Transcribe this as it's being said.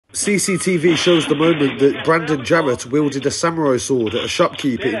CCTV shows the moment that Brandon Jarrett wielded a samurai sword at a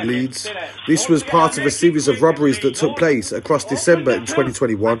shopkeeper in Leeds. This was part of a series of robberies that took place across December in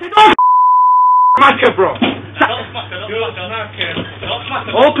 2021. Smacker, bro.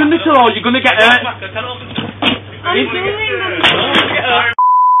 Open the door, you're gonna get hurt.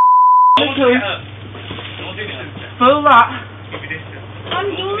 Fill that.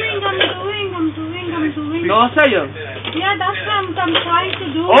 I'm doing. No, say you. Yeah, that's what I'm trying to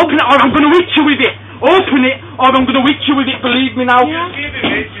do. Open it or I'm gonna hit you with it. Open it or I'm gonna hit you with it, believe me now. Yeah.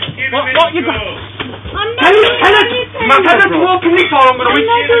 What you got? I'm not doing anything. Tell her to open it or I'm gonna hit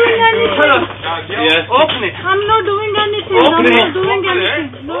you. I'm not doing anything. Tell her. Yeah. Open it. I'm not doing anything. Open it.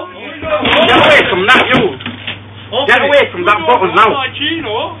 No. Get away from that, you. Get away from that button now.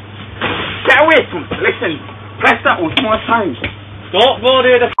 Get away from. Listen. Press that one more time. Don't go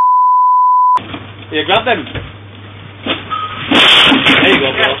there. Here, grab them. There you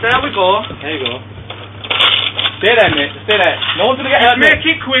go, bro. Yes, there we go. There you go. Stay there, mate. Stay there. No one's gonna get hurt. Make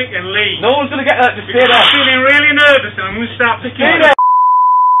it quick and leave. No one's gonna get hurt. Just stay there. I'm feeling really nervous and I'm gonna start picking. Stay there.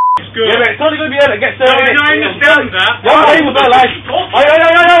 It's good. Yeah, but it's only gonna be hurt that gets hurt. No, I understand that. Your name was there, like.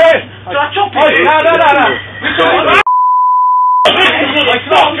 Hey. So I chop it. No.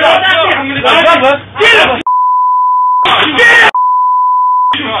 Stop. I'm gonna go grab her. Get up.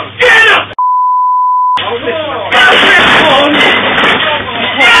 Get up.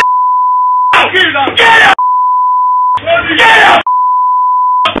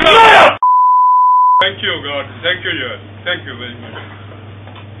 Thank you, God. Thank you, Lord. Thank you very much.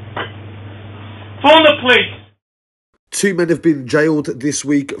 Phone the police. 2 men have been jailed this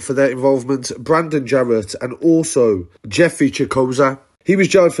week for their involvement, Brandon Jarrett and also Jeffrey Chicoza. He was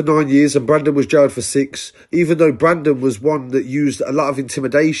jailed for 9 years and Brandon was jailed for 6, even though Brandon was one that used a lot of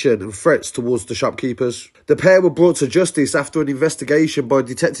intimidation and threats towards the shopkeepers. The pair were brought to justice after an investigation by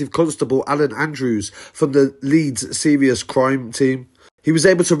Detective Constable Alan Andrews from the Leeds District Crime Team. He was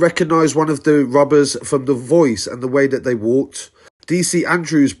able to recognise one of the robbers from the voice and the way that they walked. DC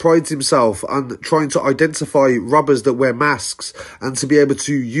Andrews prides himself on trying to identify robbers that wear masks and to be able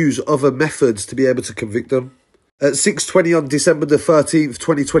to use other methods to be able to convict them. At 6:20 on December the 13th,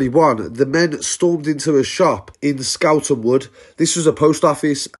 2021, the men stormed into a shop in Skelton Wood. This was a post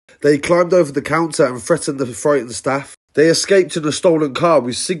office. They climbed over the counter and threatened the frightened staff. They escaped in a stolen car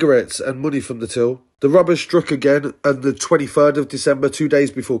with cigarettes and money from the till. The robbers struck again on the 23rd of December, 2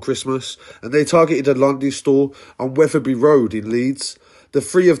 days before Christmas, and they targeted a Londis store on Wetherby Road in Leeds. The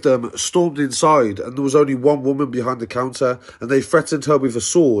 3 of them stormed inside and there was only one woman behind the counter and they threatened her with a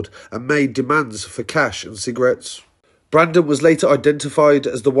sword and made demands for cash and cigarettes. Brandon was later identified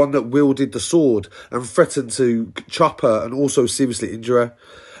as the one that wielded the sword and threatened to chop her and also seriously injure her.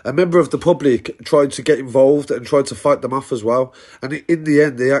 A member of the public tried to get involved and tried to fight them off as well, and in the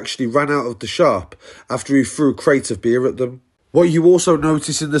end they actually ran out of the shop after he threw a crate of beer at them. What you also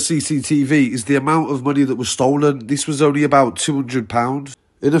notice in the CCTV is the amount of money that was stolen. This was only about £200.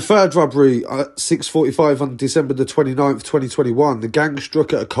 In a third robbery at 6:45 on December the 29th, 2021, the gang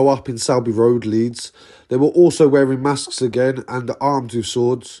struck at a co-op in Wetherby Road, Leeds. They were also wearing masks again and armed with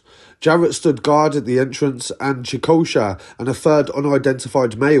swords. Jarrett stood guard at the entrance and Chicoza and a third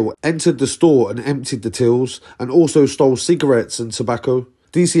unidentified male entered the store and emptied the tills and also stole cigarettes and tobacco.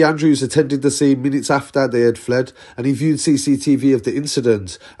 DC Andrews attended the scene minutes after they had fled and he viewed CCTV of the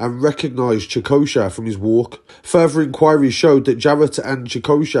incident and recognised Chicoza from his walk. Further inquiries showed that Jarrett and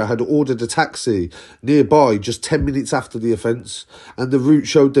Chicoza had ordered a taxi nearby just 10 minutes after the offence and the route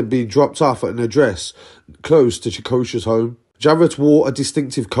showed them being dropped off at an address close to Chicoza's home. Jarrett wore a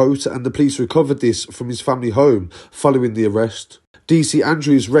distinctive coat and the police recovered this from his family home following the arrest. DC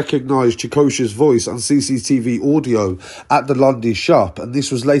Andrews recognised Chicoza's voice on CCTV audio at the Londis shop and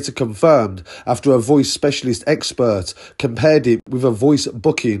this was later confirmed after a voice specialist expert compared it with a voice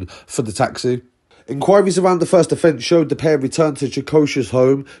booking for the taxi. Inquiries around the first offence showed the pair returned to Chicoza's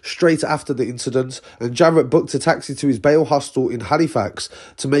home straight after the incident and Jarrett booked a taxi to his bail hostel in Halifax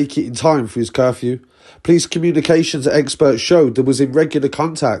to make it in time for his curfew. Police communications experts showed there was irregular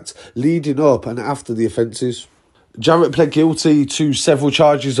contact leading up and after the offences. Jarrett pled guilty to several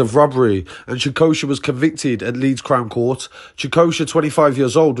charges of robbery and Chicoza was convicted at Leeds Crown Court. Chicoza, 25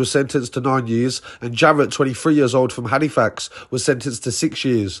 years old, was sentenced to 9 years and Jarrett, 23 years old from Halifax, was sentenced to 6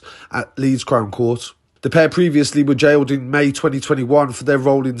 years at Leeds Crown Court. The pair previously were jailed in May 2021 for their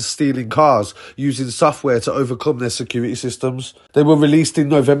role in stealing cars using software to overcome their security systems. They were released in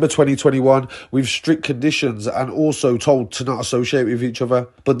November 2021 with strict conditions and also told to not associate with each other.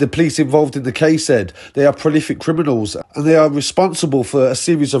 But the police involved in the case said they are prolific criminals and they are responsible for a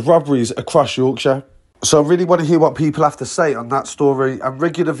series of robberies across Yorkshire. So I really want to hear what people have to say on that story, and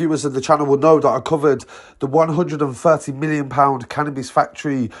regular viewers of the channel will know that I covered the £130 million cannabis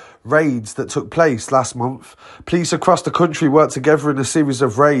factory raids that took place last month. Police across the country worked together in a series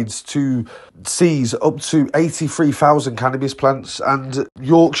of raids to seize up to 83,000 cannabis plants, and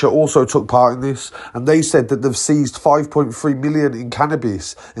Yorkshire also took part in this, and they said that they've seized 5.3 million in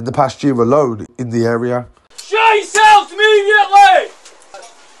cannabis in the past year alone in the area. Show yourselves immediately!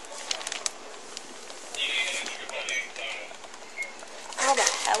 How the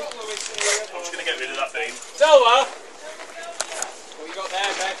hell? I'm just going to get rid of that thing. Silver! What you got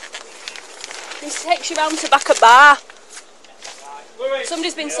there, Beth? This takes you round to back a bar.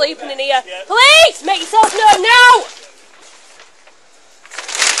 Somebody's been sleeping in here. Police! Make yourself known now!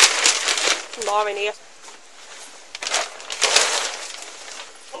 More in here.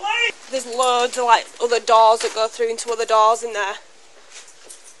 There's loads of like other doors that go through into other doors in there.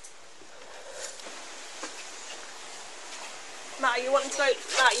 Matt, you want to go?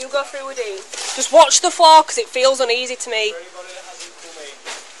 Matt, you go through with Dean. Just watch the floor because it feels uneasy to me.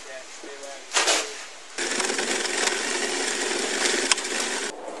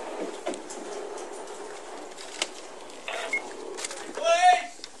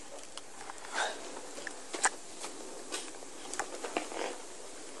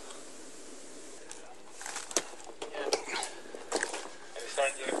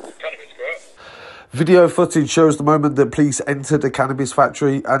 Video footage shows the moment that police entered the cannabis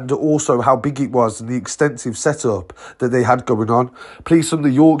factory and also how big it was and the extensive setup that they had going on. Police from the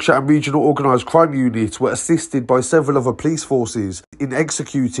Yorkshire and Regional Organised Crime Unit were assisted by several other police forces in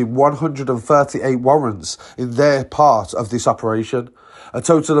executing 138 warrants in their part of this operation. A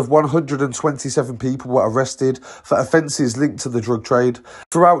total of 127 people were arrested for offences linked to the drug trade.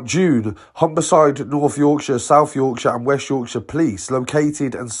 Throughout June, Humberside, North Yorkshire, South Yorkshire and West Yorkshire police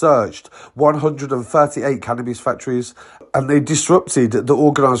located and searched 138 cannabis factories, and they disrupted the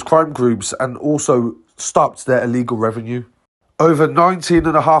organised crime groups and also stopped their illegal revenue. Over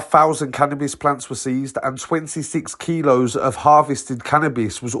 19,500 cannabis plants were seized and 26 kilos of harvested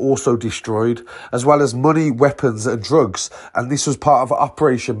cannabis was also destroyed, as well as money, weapons and drugs. And this was part of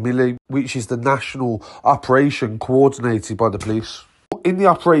Operation Millie, which is the national operation coordinated by the police. In the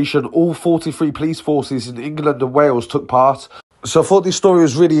operation, all 43 police forces in England and Wales took part. So I thought this story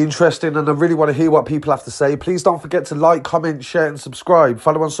was really interesting and I really want to hear what people have to say. Please don't forget to like, comment, share and subscribe.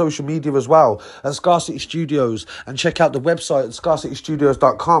 Follow on social media as well at Scarcity Studios, and check out the website at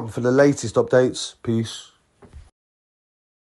scarcitystudios.com for the latest updates. Peace.